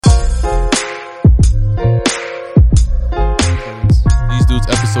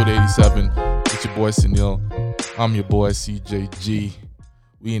87. It's your boy Sunil. I'm your boy CJG.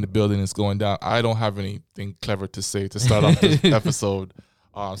 We in the building. It's going down. I don't have anything clever to say to start off this episode.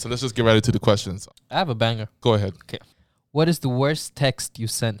 So let's just get right into the questions. I have a banger. Go ahead. Okay. What is the worst text you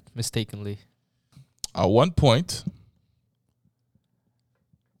sent mistakenly? At one point,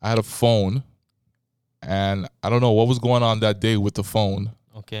 I had a phone, and I don't know what was going on that day with the phone.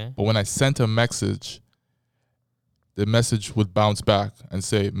 Okay. But when I sent a message, the message would bounce back and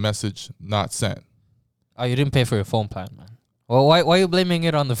say, message not sent. Oh, you didn't pay for your phone plan, man. Well, why are you blaming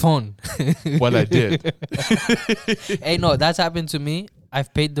it on the phone? Well, I did. Hey, no, that's happened to me.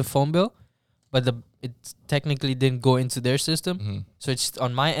 I've paid the phone bill, but it technically didn't go into their system. Mm-hmm. So it's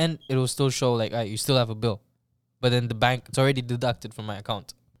on my end, it will still show like, you still have a bill. But then the bank, it's already deducted from my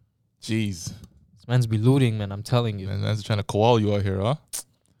account. Jeez. This man's be looting, man, I'm telling you. Man, that's trying to koala you out here, huh?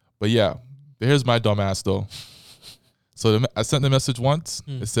 But yeah, here's my dumb ass though. So I sent the message once.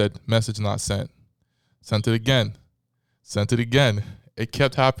 It said, message not sent. Sent it again. Sent it again. It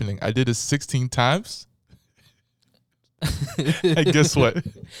kept happening. I did it 16 times. And guess what?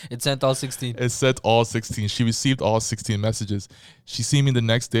 It sent all 16. It sent all 16. She received all 16 messages. She see me the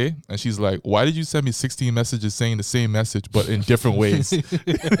next day, and she's like, why did you send me 16 messages saying the same message, but in different ways?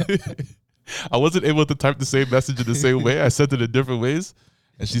 I wasn't able to type the same message in the same way. I sent it in different ways,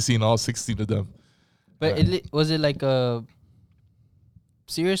 and she's seen all 16 of them. But was it like a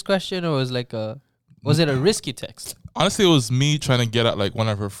serious question, or was it a risky text? Honestly, it was me trying to get at like one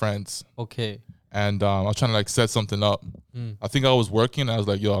of her friends. Okay. And I was trying to like set something up. I think I was working. I was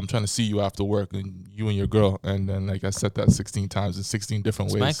like, yo, I'm trying to see you after work, and you and your girl. And then like I said that 16 times in 16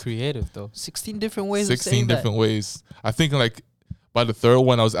 different ways. It's my creative though. 16 different ways 16 of saying different ways. I think like by the third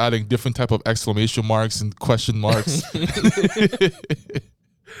one, I was adding different type of exclamation marks and question marks.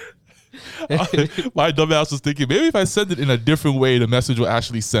 My dumbass was thinking, maybe if I send it in a different way, the message will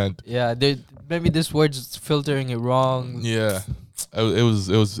actually send. Yeah, maybe this word's filtering it wrong. Yeah, it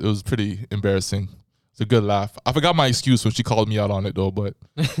was pretty embarrassing. It's a good laugh. I forgot my excuse when she called me out on it though, but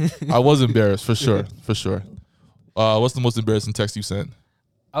I was embarrassed for sure. What's the most embarrassing text you sent?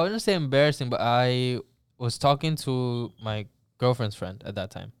 I wouldn't say embarrassing, but I was talking to my girlfriend's friend at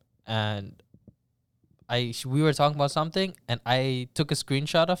that time, and we were talking about something, and I took a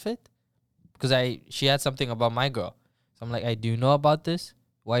screenshot of it because she had something about my girl. So I'm like, do you know about this?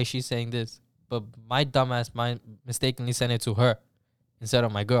 Why is she saying this? But my dumbass mistakenly sent it to her instead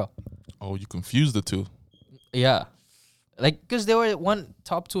of my girl. Oh, you confused the two. Yeah. Like, because they were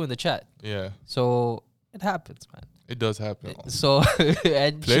top two in the chat. Yeah. So it happens, man. It does happen. So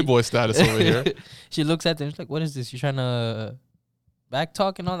and Playboy status over here. She looks at them. She's like, "What is this? You trying to back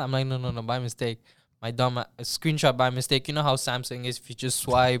talk and all that?" I'm like, "No, by mistake. My dumb screenshot by mistake. You know how Samsung is. If you just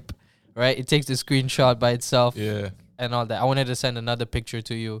swipe, right, it takes the screenshot by itself. Yeah. And all that. I wanted to send another picture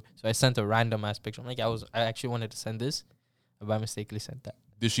to you, so I sent a random ass picture. I'm like, I actually wanted to send this, but by mistakenly sent that.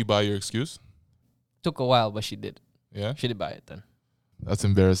 Did she buy your excuse? Took a while, but she did. Yeah. She did buy it then. That's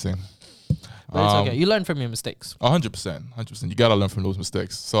embarrassing. But it's okay. You learn from your mistakes. 100%. You gotta learn from those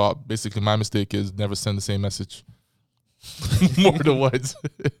mistakes. So basically, my mistake is never send the same message more than once.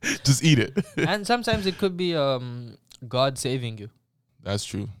 Just eat it. And sometimes it could be God saving you. That's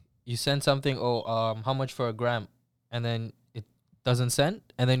true. You send something. How much for a gram? And then it doesn't send.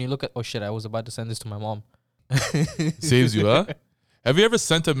 And then you look at, oh shit, I was about to send this to my mom. Saves you, huh? Have you ever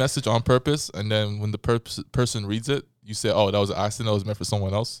sent a message on purpose, and then when the person reads it, you say, "Oh, that was an accident. That was meant for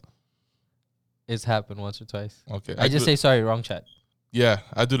someone else." It's happened once or twice. Okay. I just say sorry, wrong chat. Yeah,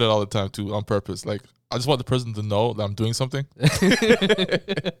 I do that all the time too, on purpose. Like, I just want the person to know that I'm doing something.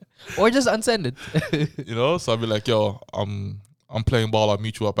 Or just unsend it. You know, so I'll be like, "Yo, I'm playing ball. I'll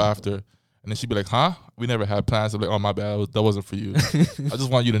meet you up after." And then she'd be like, "Huh? We never had plans." I'm like, "Oh, my bad. That wasn't for you. I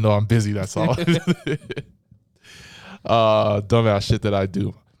just want you to know I'm busy. That's all." Dumbass shit that I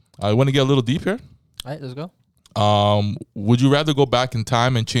do. I want to get a little deep here. All right, let's go. Would you rather go back in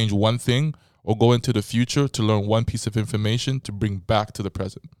time and change one thing, or go into the future to learn one piece of information to bring back to the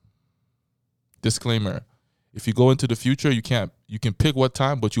present? Disclaimer: if you go into the future, you can pick what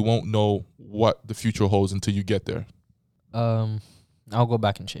time, but you won't know what the future holds until you get there. I'll go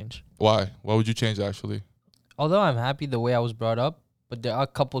back and change. Why? Why would you change actually? Although I'm happy the way I was brought up, but there are a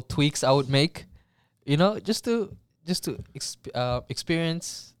couple tweaks I would make, just to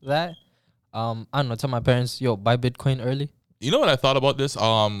experience that. I don't know, tell my parents, yo, buy Bitcoin early. You know what I thought about this?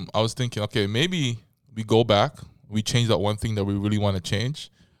 I was thinking, okay, maybe we go back, we change that one thing that we really want to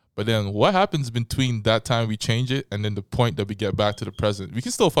change. But then what happens between that time we change it and then the point that we get back to the present? We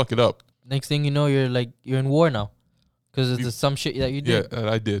can still fuck it up. Next thing you know, you're in war now. Because it's some shit that you did.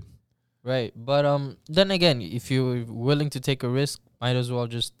 Yeah, I did. Right. But then again, if you're willing to take a risk, Might as well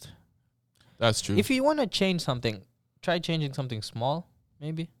just. That's true. If you want to change something, try changing something small.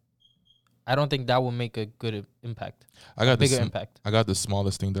 Maybe. I don't think that will make a good impact. I got Bigger impact. I got the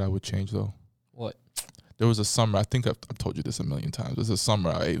smallest thing that I would change though. What? There was a summer. I think I've told you this a million times. There's a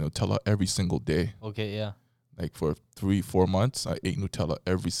summer I ate Nutella every single day. Okay, yeah. Like for 3-4 months, I ate Nutella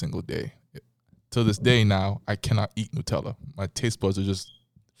every single day. To this day now, I cannot eat Nutella. My taste buds are just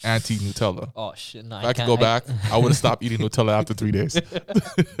anti-Nutella. Oh shit! No, If I could go back, I would have stopped eating Nutella after 3 days.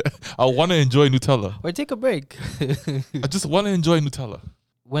 I want to enjoy Nutella. Or take a break. I just want to enjoy Nutella.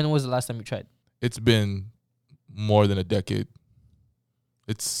 When was the last time you tried? It's been more than a decade.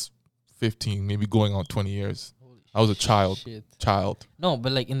 It's 15, maybe going on 20 years. I was a child. Shit. Child. No,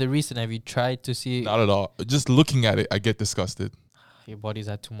 but like in the recent, have you tried to see Not at all. Just looking at it, I get disgusted. your body's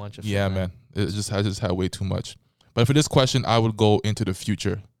had too much of Yeah, it, man. I just had way too much. But for this question, I would go into the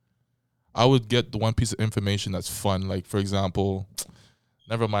future. I would get the one piece of information that's fun. Like, for example,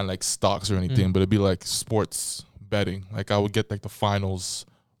 never mind like stocks or anything, but it'd be like sports betting. Like I would get like the finals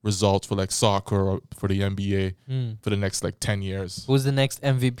results for like soccer or for the NBA for the next like 10 years. Who's the next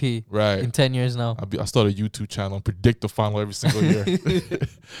MVP Right. in 10 years now? I start a YouTube channel and predict the final every single year.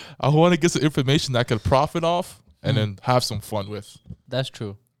 I want to get some information that I could profit off and then have some fun with. That's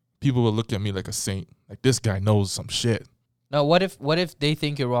true. People will look at me like a saint. Like this guy knows some shit. Now, what if they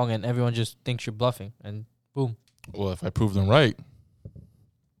think you're wrong and everyone just thinks you're bluffing and boom? Well, if I prove them right,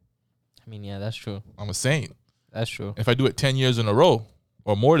 I mean, yeah, that's true. I'm a saint. That's true. If I do it 10 years in a row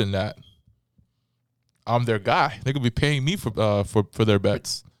or more than that, I'm their guy. They could be paying me for their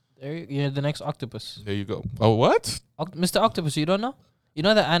bets. You're the next octopus. There you go. Oh, what? Mr. Octopus, you don't know? You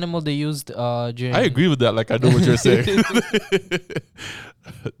know the animal they used during... I agree with that. Like, I know what you're saying.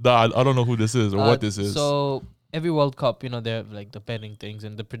 Nah, I don't know who this is or what this is. So, every World Cup, you know, they have like the betting things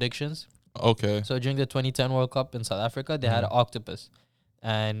and the predictions. Okay. So, during the 2010 World Cup in South Africa, they had an octopus.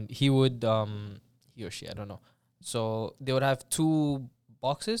 And he would, he or she, I don't know. So, they would have 2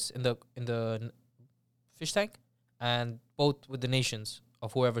 boxes in the fish tank and both with the nations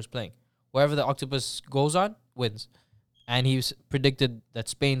of whoever's playing. Wherever the octopus goes on, wins. And he predicted that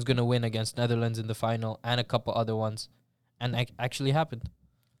Spain's going to win against Netherlands in the final and a couple other ones. And actually happened.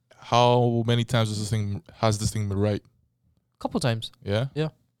 How many times has this thing been right? A couple times. Yeah? Yeah.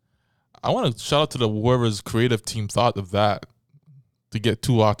 I want to shout out to whoever's creative team thought of that. To get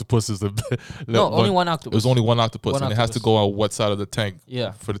 2 octopuses. No, only one octopus. It was only one octopus. One and it has to octopus. go on what side of the tank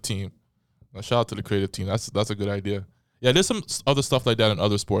Yeah. for the team. Now, shout out to the creative team. That's a good idea. Yeah, there's some other stuff like that in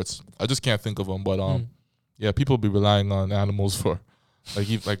other sports. I just can't think of them. But yeah, people be relying on animals for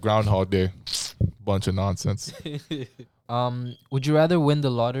like Groundhog Day. Bunch of nonsense. Would you rather win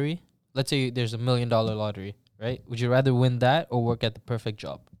the lottery? Let's say there's $1 million lottery, right? Would you rather win that or work at the perfect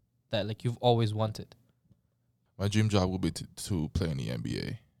job that like you've always wanted? My dream job would be to play in the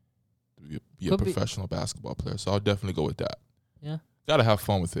NBA. To be a professional basketball player. So I'll definitely go with that. Yeah. Gotta have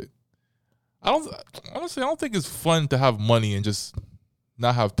fun with it. I don't think it's fun to have money and just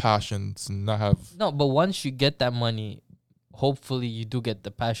not have passions and not have... No, but once you get that money, hopefully you do get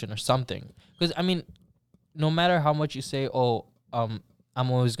the passion or something. Because, I mean, no matter how much you say, I'm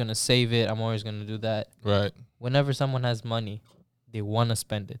always going to save it, I'm always going to do that. Right. Whenever someone has money, they want to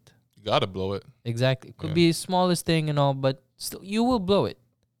spend it. You gotta blow it. Exactly. Could be the smallest thing and all, but still, you will blow it.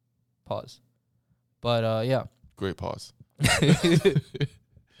 Pause. But, yeah. Great pause.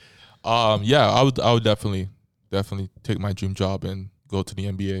 Yeah, I would definitely take my dream job and go to the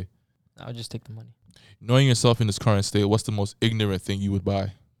NBA. I'll just take the money. Knowing yourself in this current state, what's the most ignorant thing you would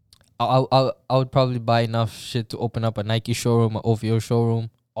buy? I would probably buy enough shit to open up a Nike showroom, an OVO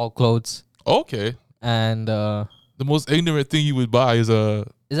showroom, all clothes. Okay. And the most ignorant thing you would buy is a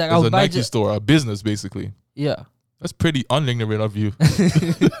Nike store, a business basically. Yeah. That's pretty unignorant of you.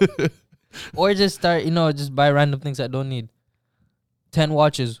 Or just start, just buy random things I don't need. 10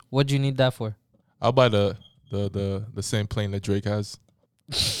 watches. What do you need that for? I'll buy the same plane that Drake has.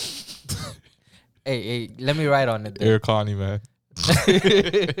 Hey, let me ride on it. Air Connie, man.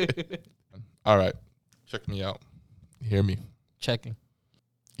 All right. Check me out. Hear me. Checking.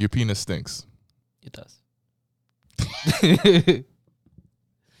 Your penis stinks. It does.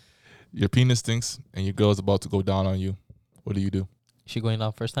 Your penis stinks and your girl's about to go down on you. What do you do? Is she going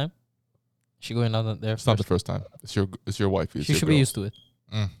out first time? She going out there It's not the first time. It's your wife. She should be used to it.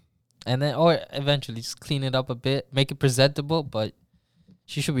 Mm. And then, or eventually just clean it up a bit, make it presentable, but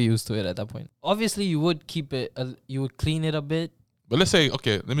she should be used to it at that point. Obviously, you would keep it, you would clean it a bit. But let's say,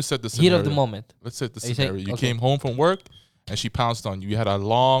 okay, let me set the scenario. Heat of the moment. Let's set the Are you scenario. saying- You okay. came home from work and she pounced on you. You had a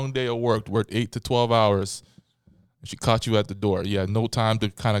long day of work, worked 8 to 12 hours. And she caught you at the door. You had no time to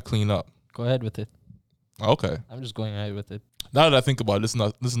kind of clean up. Go ahead with it. Okay. I'm just going ahead with it. Now that I think about it, this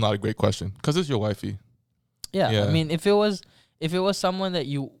is not a great question because it's your wifey. Yeah, I mean, if it was someone that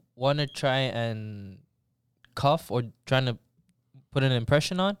you want to try and cuff or trying to put an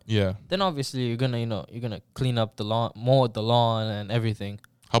impression on, Yeah. then obviously you're gonna clean up the lawn, mow the lawn, and everything.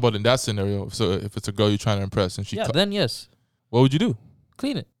 How about in that scenario? So if it's a girl you're trying to impress and then yes, what would you do?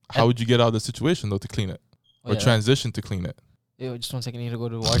 clean it. How would you get out of the situation though to clean it or transition to clean it? Yo, just 1 second, I need to go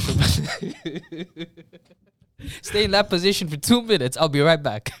to the washroom. Stay in that position for 2 minutes. I'll be right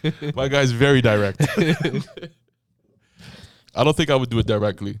back. My guy's very direct. I don't think I would do it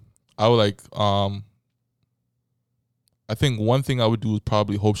directly. I would I think one thing I would do is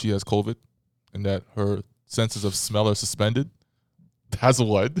probably hope she has COVID and that her senses of smell are suspended. That's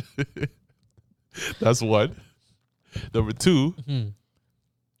one. That's one. Number two,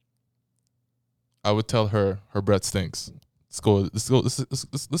 I would tell her breath stinks.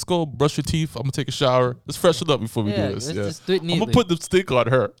 Let's go brush your teeth. I'm gonna take a shower. Let's freshen up before we do this. Let's just do it neatly. I'm gonna put the stink on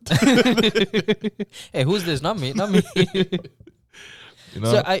her. Hey, who's this? Not me. Not me. You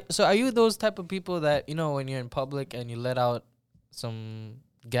know? So are you those type of people that, you know, when you're in public and you let out some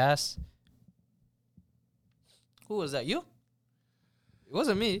gas? Who was that? You? It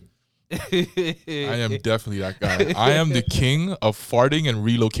wasn't me. I am definitely that guy. I am the king of farting and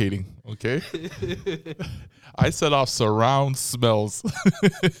relocating. Okay. I set off surround smells.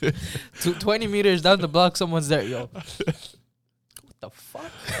 20 meters down the block, someone's there, yo. What the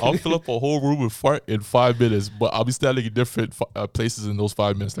fuck? I'll fill up a whole room with fart in 5 minutes, but I'll be standing in different places in those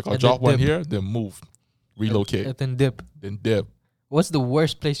 5 minutes. Like I'll drop one here, then move, relocate, and then dip. Then dip. What's the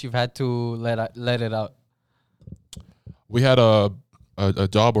worst place you've had to let it out? We had a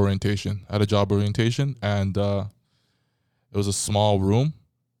job orientation. I had a job orientation, and it was a small room,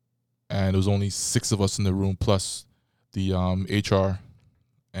 and there was only 6 of us in the room plus the HR,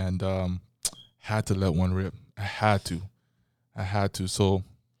 and had to let one rip. I had to. So,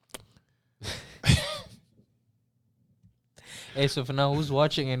 hey, so for now, who's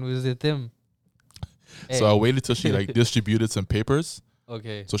watching and who's it him? Hey. So I waited till she distributed some papers.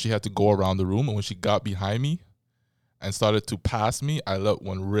 Okay. So she had to go around the room, and when she got behind me and started to pass me, I let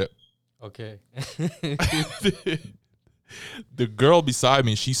one rip. Okay. The girl beside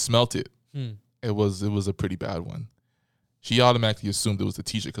me, she smelt it. It was a pretty bad one. She automatically assumed it was the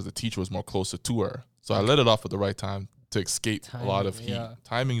teacher because the teacher was more closer to her. So I let it off at the right time to escape a lot of heat. Yeah.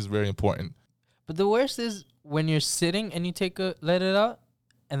 Timing is very important. But the worst is when you're sitting and you let it out,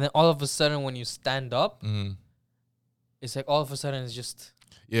 and then all of a sudden when you stand up, it's like all of a sudden it's just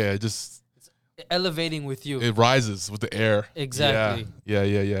it's elevating with you. It rises with the air. Exactly.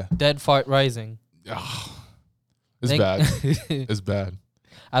 Yeah. Dead fart rising. It's bad. It's bad.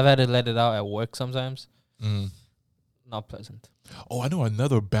 I've had to let it out at work sometimes. Not pleasant. Oh, I know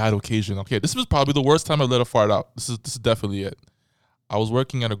another bad occasion. Okay, this was probably the worst time I let a fart out. This is definitely it. I was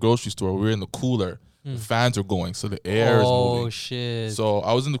working at a grocery store. We were in the cooler. The fans are going, so the air is moving. Oh, shit. So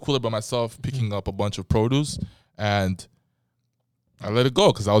I was in the cooler by myself picking up a bunch of produce, and I let it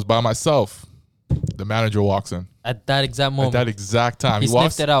go because I was by myself. The manager walks in. At that exact moment. At that exact time. He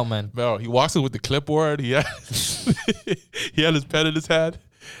sniffed it out, man. Bro, he walks in with the clipboard. He had his pen in his hand.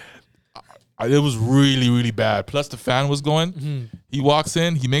 It was really, really bad. Plus the fan was going. He walks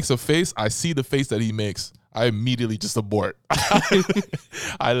in. He makes a face. I see the face that he makes. I immediately just abort.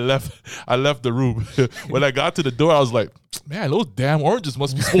 I left the room. When I got to the door, I was like, man, those damn oranges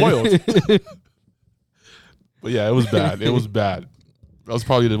must be spoiled. But yeah, it was bad. It was bad. That was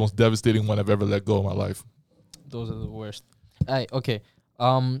probably the most devastating one I've ever let go in my life. Those are the worst. Okay.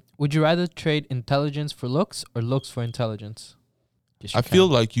 Would you rather trade intelligence for looks or looks for intelligence? I feel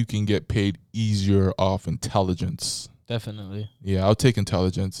like you can get paid easier off intelligence. Definitely. Yeah, I'll take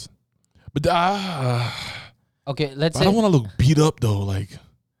intelligence. But okay, let's say I don't want to look beat up though. Like,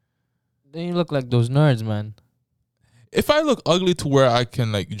 then you look like those nerds, man. If I look ugly to where I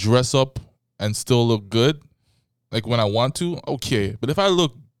can like dress up and still look good, like when I want to, okay. But if I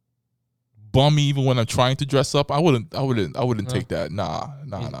look bummy even when I'm trying to dress up, I wouldn't take that. Nah.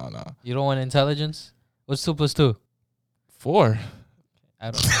 You don't want intelligence? What's 2 + 2? 4. I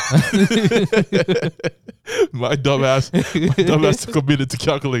don't know. My dumbass took a minute to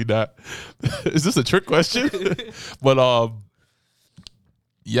calculate that. Is this a trick question? But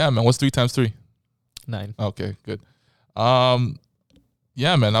yeah, man. What's 3 × 3? 9. Okay, good.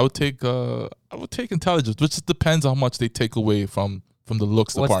 Yeah, man. I would take intelligence, which just depends on how much they take away from the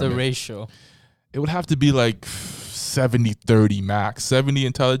looks department. What's the ratio? It would have to be like 70-30 max. 70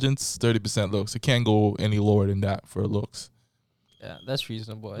 intelligence, 30% looks. It can't go any lower than that for looks. Yeah, that's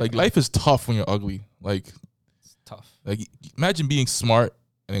reasonable. Like life is tough when you're ugly. Like it's tough. Like imagine being smart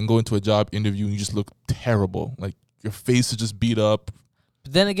and then going to a job interview and you just look terrible. Like your face is just beat up.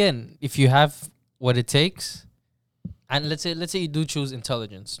 But then again, if you have what it takes, and let's say you do choose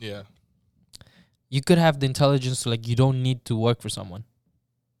intelligence, Yeah. you could have the intelligence to, like, you don't need to work for someone.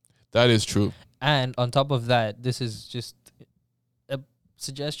 That is true. And on top of that, this is just a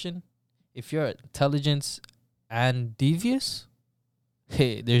suggestion. If you're intelligent and devious,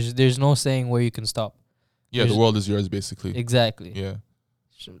 hey, there's no saying where you can stop. Yeah, the world is yours, basically. Exactly. Yeah.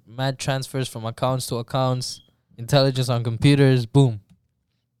 So mad transfers from accounts to accounts, intelligence on computers, boom.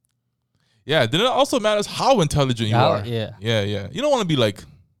 Yeah, then it also matters how intelligent you are. Yeah. Yeah, yeah. You don't want to be like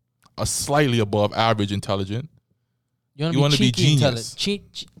a slightly above average intelligent. You want to be genius.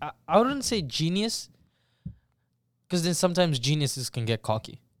 I wouldn't say genius, because then sometimes geniuses can get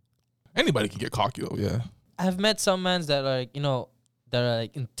cocky. Anybody can get cocky, though, yeah. I've met some mans that are, like, that are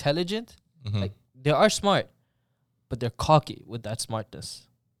like intelligent. Mhm. Like, they are smart, but they're cocky with that smartness.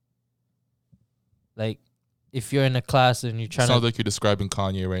 Like, if you're in a class and you're trying Sounds to... like you're describing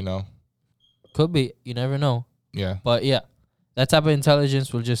Kanye right now. Could be. You never know. Yeah. But yeah, that type of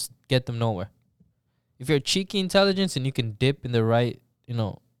intelligence will just get them nowhere. If you're cheeky intelligence and you can dip in the right,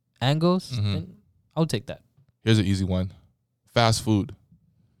 angles, Mhm. then I'll take that. Here's an easy one. Fast food.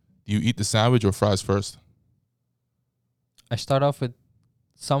 Do you eat the sandwich or fries first? I start off with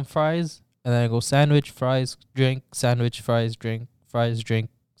some fries, and then I go sandwich, fries, drink, sandwich, fries, drink, fries, drink,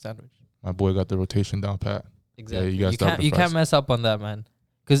 sandwich. My boy got the rotation down pat. Exactly. you gotta start with the you can't fries. mess up on that, man.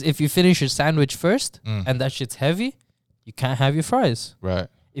 Because if you finish your sandwich first Mm. and that shit's heavy, you can't have your fries. Right.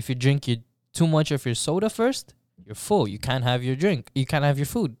 If you drink too much of your soda first, you're full. You can't have your drink. You can't have your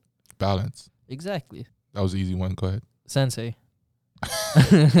food. Balance. Exactly. That was an easy one. Go ahead. Sensei.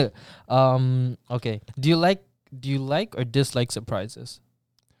 Okay. Do you like or dislike surprises?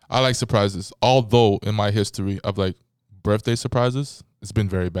 I like surprises. Although in my history of like birthday surprises, it's been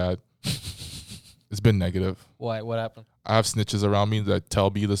very bad. It's been negative. Why? What happened? I have snitches around me that tell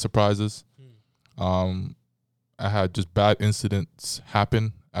me the surprises. I had just bad incidents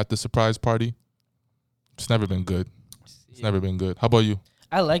happen at the surprise party. It's never been good. It's never been good. How about you?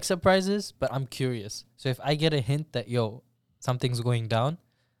 I like surprises, but I'm curious. So if I get a hint that, something's going down,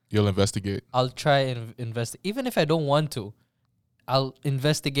 You'll investigate. I'll try and investigate. Even if I don't want to, I'll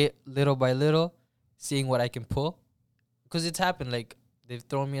investigate little by little, seeing what I can pull. Because it's happened. Like, they've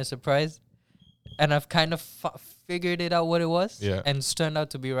thrown me a surprise, and I've kind of figured it out what it was. Yeah. And it's turned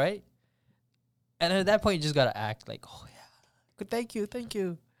out to be right. And at that point, you just got to act like, oh, yeah. Good, thank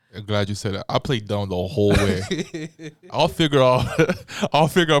you. I'm glad you said that. I played dumb the whole way. I'll figure out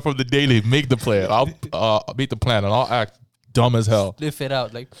from the day they make the plan. I'll make the plan and I'll act dumb as hell. Sniff it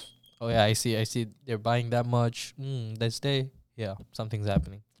out. Like, oh, yeah, I see. They're buying that much. This day. Yeah, something's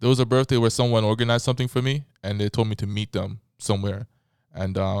happening. There was a birthday where someone organized something for me and they told me to meet them somewhere.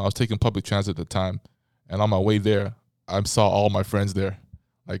 And I was taking public transit at the time. And on my way there, I saw all my friends there.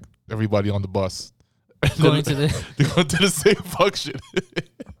 Like everybody on the bus. Going to the... They're going to the same function.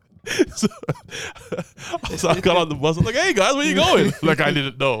 so I got on the bus. I'm like, hey guys, where you going? Like I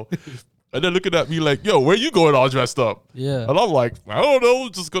didn't know. And they're looking at me like, yo, where you going all dressed up? Yeah. And I'm like, I don't know,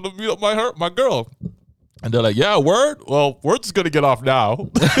 just gonna meet up my girl. And they're like, yeah, word? Well, we're just gonna get off now.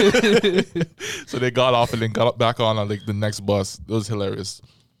 So they got off and then got back on like the next bus. It was hilarious.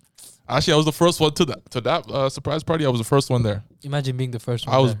 Actually, I was the first one to that surprise party. I was the first one there. Imagine being the first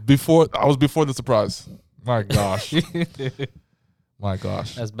one. I was before the surprise. My gosh. My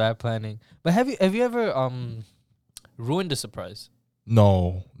gosh. That's bad planning. But have you ever ruined a surprise?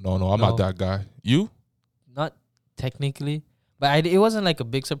 No. I'm not that guy. You? Not technically, but it wasn't like a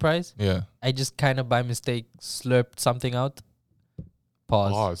big surprise. Yeah. I just kind of by mistake slurped something out.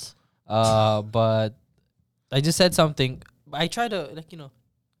 Pause. But I just said something. I tried to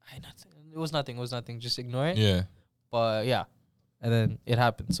it was nothing. Just ignore it. Yeah. But yeah, and then it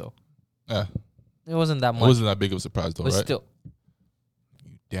happened. So Yeah. it wasn't that much. It wasn't that big of a surprise though, but right? still.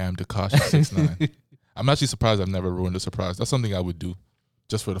 You damn Tekashi 6ix9ine. I'm actually surprised I've never ruined a surprise. That's something I would do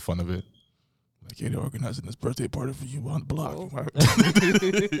just for the fun of it. Like, hey, they're organizing this birthday party for you on the block.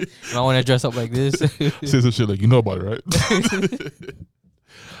 I want to dress up like this. Say some shit like, you know about it, right?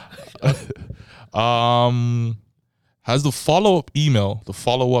 Has the follow-up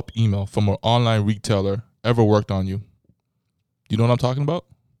email from an online retailer ever worked on you? Do you know what I'm talking about?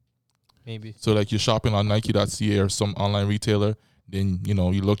 Maybe. So like you're shopping on Nike.ca or some online retailer, then you're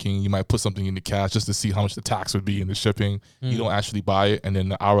looking, you might put something in the cash just to see how much the tax would be in the shipping. You don't actually buy it, and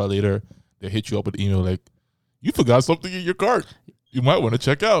then an hour later they hit you up with an email like, you forgot something in your cart. You might want to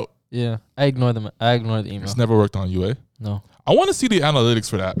check out. Yeah, I ignore them. I ignore the email. It's never worked on you, eh? No. I want to see the analytics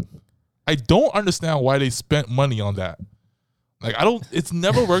for that. I don't understand why they spent money on that. Like, it's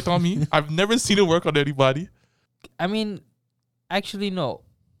never worked on me. I've never seen it work on anybody. I mean, actually, no.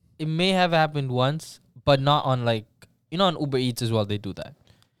 It may have happened once, but not on like, on Uber Eats as well. They do that.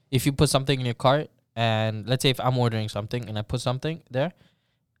 If you put something in your cart, and let's say if I'm ordering something and I put something there,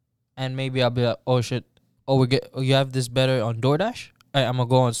 and maybe I'll be like, oh shit, you have this better on DoorDash. I'm gonna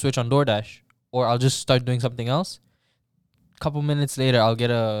go and switch on DoorDash, or I'll just start doing something else. Couple minutes later, I'll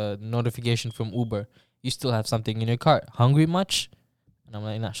get a notification from Uber. You still have something in your cart. Hungry much? And I'm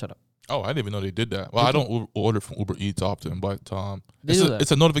like, nah, shut up. Oh, I didn't even know they did that. Well, I don't order from Uber Eats often, but They do that.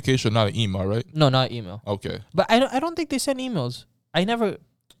 it's a notification, not an email, right? No, not email. Okay. But I don't think they send emails. I never.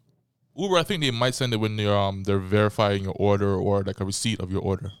 Uber, I think they might send it when they're verifying your order or like a receipt of your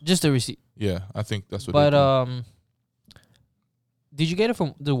order. Just a receipt. Yeah, I think that's what. But did you get it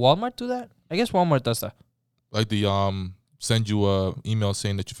from the Walmart? Do that? I guess Walmart does that. Like the send you a email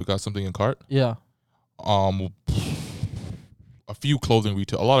saying that you forgot something in cart. Yeah. A few clothing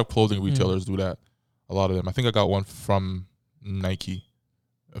a lot of clothing retailers do that. A lot of them. I think I got one from Nike,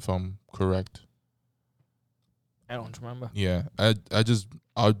 if I'm correct. I don't remember. Yeah,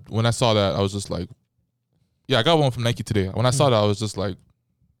 when I saw that, I was just like, yeah, I got one from Nike today. When I saw that, I was just like,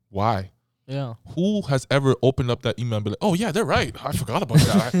 why? Yeah. Who has ever opened up that email and be like, oh yeah, they're right. I forgot about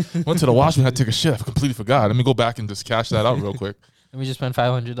that. I went to the washroom, had to take a shit. I completely forgot. Let me go back and just cash that out real quick. Let me just spend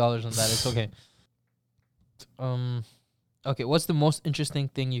 $500 on that. It's okay. Okay, what's the most interesting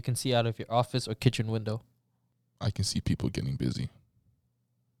thing you can see out of your office or kitchen window? I can see people getting busy.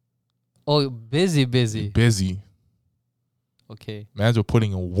 Oh, busy. Busy. Okay. Mans are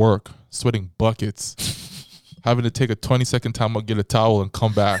putting in work, sweating buckets, having to take a 20-second time out, get a towel, and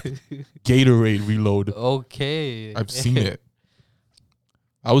come back. Gatorade reload. Okay. I've seen it.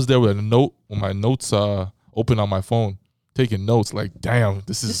 I was there with my notes open on my phone, taking notes. Like, damn,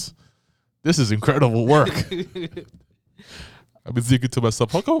 this is incredible work. I've been thinking to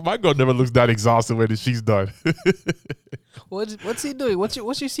myself, how come my girl never looks that exhausted when she's done? What's he doing? What's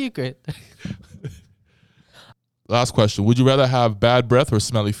your secret? Last question. Would you rather have bad breath or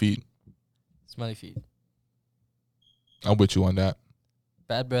smelly feet? Smelly feet. I'm with you on that.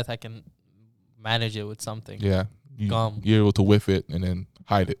 Bad breath, I can manage it with something. Yeah. Gum. You're able to whiff it and then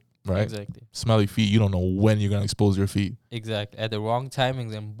hide it, right? Exactly. Smelly feet, you don't know when you're going to expose your feet. Exactly. At the wrong timing,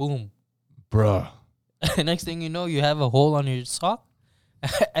 then boom. Bruh. Next thing you know, you have a hole on your sock.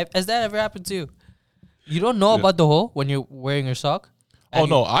 Has that ever happened to you? You don't know about the hole when you're wearing your sock? Oh,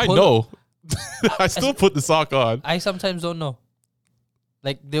 no, I know. I still put the sock on. I sometimes don't know.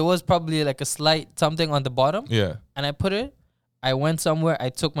 Like, there was probably like a slight something on the bottom. Yeah. And I put it. I went somewhere. I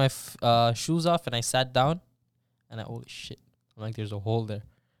took my shoes off and I sat down. And holy shit. I'm like, there's a hole there.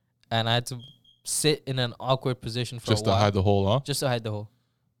 And I had to sit in an awkward position for just a while. Just to hide the hole, huh? Just to hide the hole.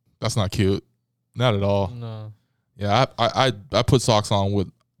 That's not cute. Not at all. No. Yeah, I put socks on with,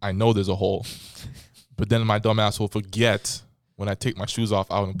 I know there's a hole. But then my dumb ass will forget when I take my shoes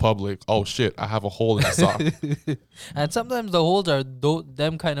off out in public. Oh shit, I have a hole in the sock. And sometimes the holes are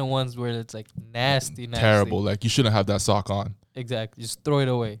them kind of ones where it's like nasty. Terrible. Like, you shouldn't have that sock on. Exactly. Just throw it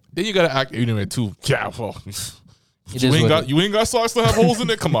away. Then you gotta act ignorant too. Yeah, well, you ain't got socks that have holes in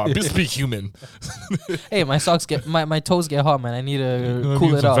it? Come on, just be human. Hey, my socks my toes get hot, man. I need to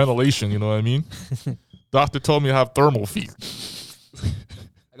cool it off. Ventilation, you know what I mean? Doctor told me I have thermal feet.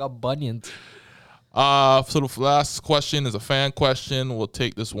 I got bunions. So the last question is a fan question. We'll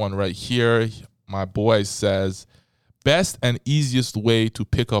take this one right here. My boy says, best and easiest way to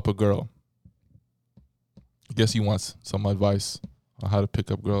pick up a girl. I guess he wants some advice on how to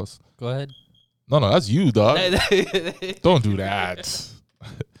pick up girls. Go ahead. No, that's you, dog. Don't do that.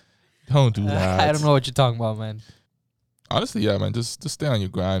 Don't do that. I don't know what you're talking about, man. Honestly, yeah, man. Just stay on your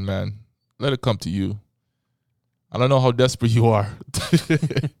grind, man. Let it come to you. I don't know how desperate you are.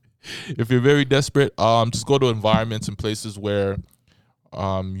 If you're very desperate, just go to environments and places where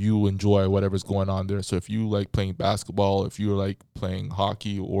you enjoy whatever's going on there. So if you like playing basketball, if you like playing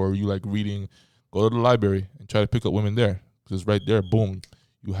hockey, or you like reading, go to the library and try to pick up women there. Because right there, boom,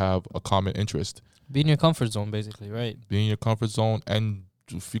 you have a common interest. Be in your comfort zone, basically, right? Be in your comfort zone. And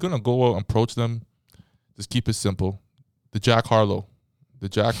if you're going to go out and approach them, just keep it simple. The Jack Harlow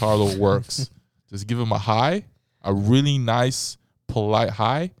works. Just give them a hi, a really nice, polite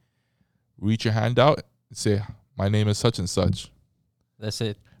hi. Reach your hand out and say, my name is such and such. That's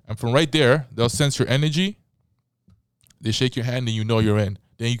it. And from right there, they'll sense your energy. They shake your hand and you know you're in.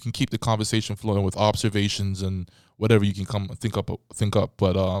 Then you can keep the conversation flowing with observations and whatever you can come think up.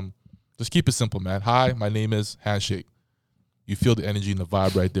 But just keep it simple, man. Hi, my name is, handshake. You feel the energy and the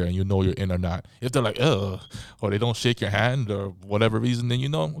vibe right there and you know you're in or not. If they're like, ugh, or they don't shake your hand or whatever reason, then you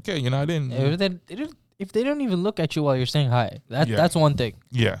know, okay, you're not in. If they don't even look at you while you're saying hi, that's one thing.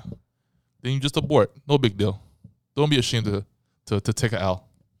 Yeah. Then you just abort. No big deal. Don't be ashamed to take a L.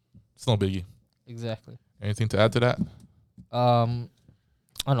 It's no biggie. Exactly. Anything to add to that? I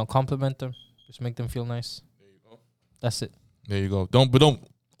don't know. Compliment them. Just make them feel nice. There you go. That's it. There you go. Don't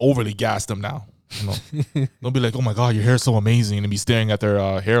overly gas them now. You know, don't be like, oh my god, your hair's so amazing, and be staring at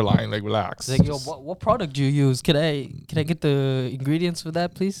their hairline. Like, relax. It's like, yo, what product do you use? Can I get the ingredients for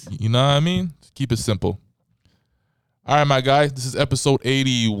that, please? You know what I mean? Keep it simple. All right, my guy. This is episode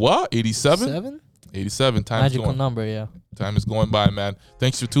 80. What? 87. 87. Time's Magical going. number, yeah. Time is going by, man.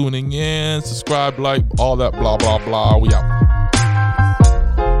 Thanks for tuning in. Subscribe, like, all that, blah blah blah. We out.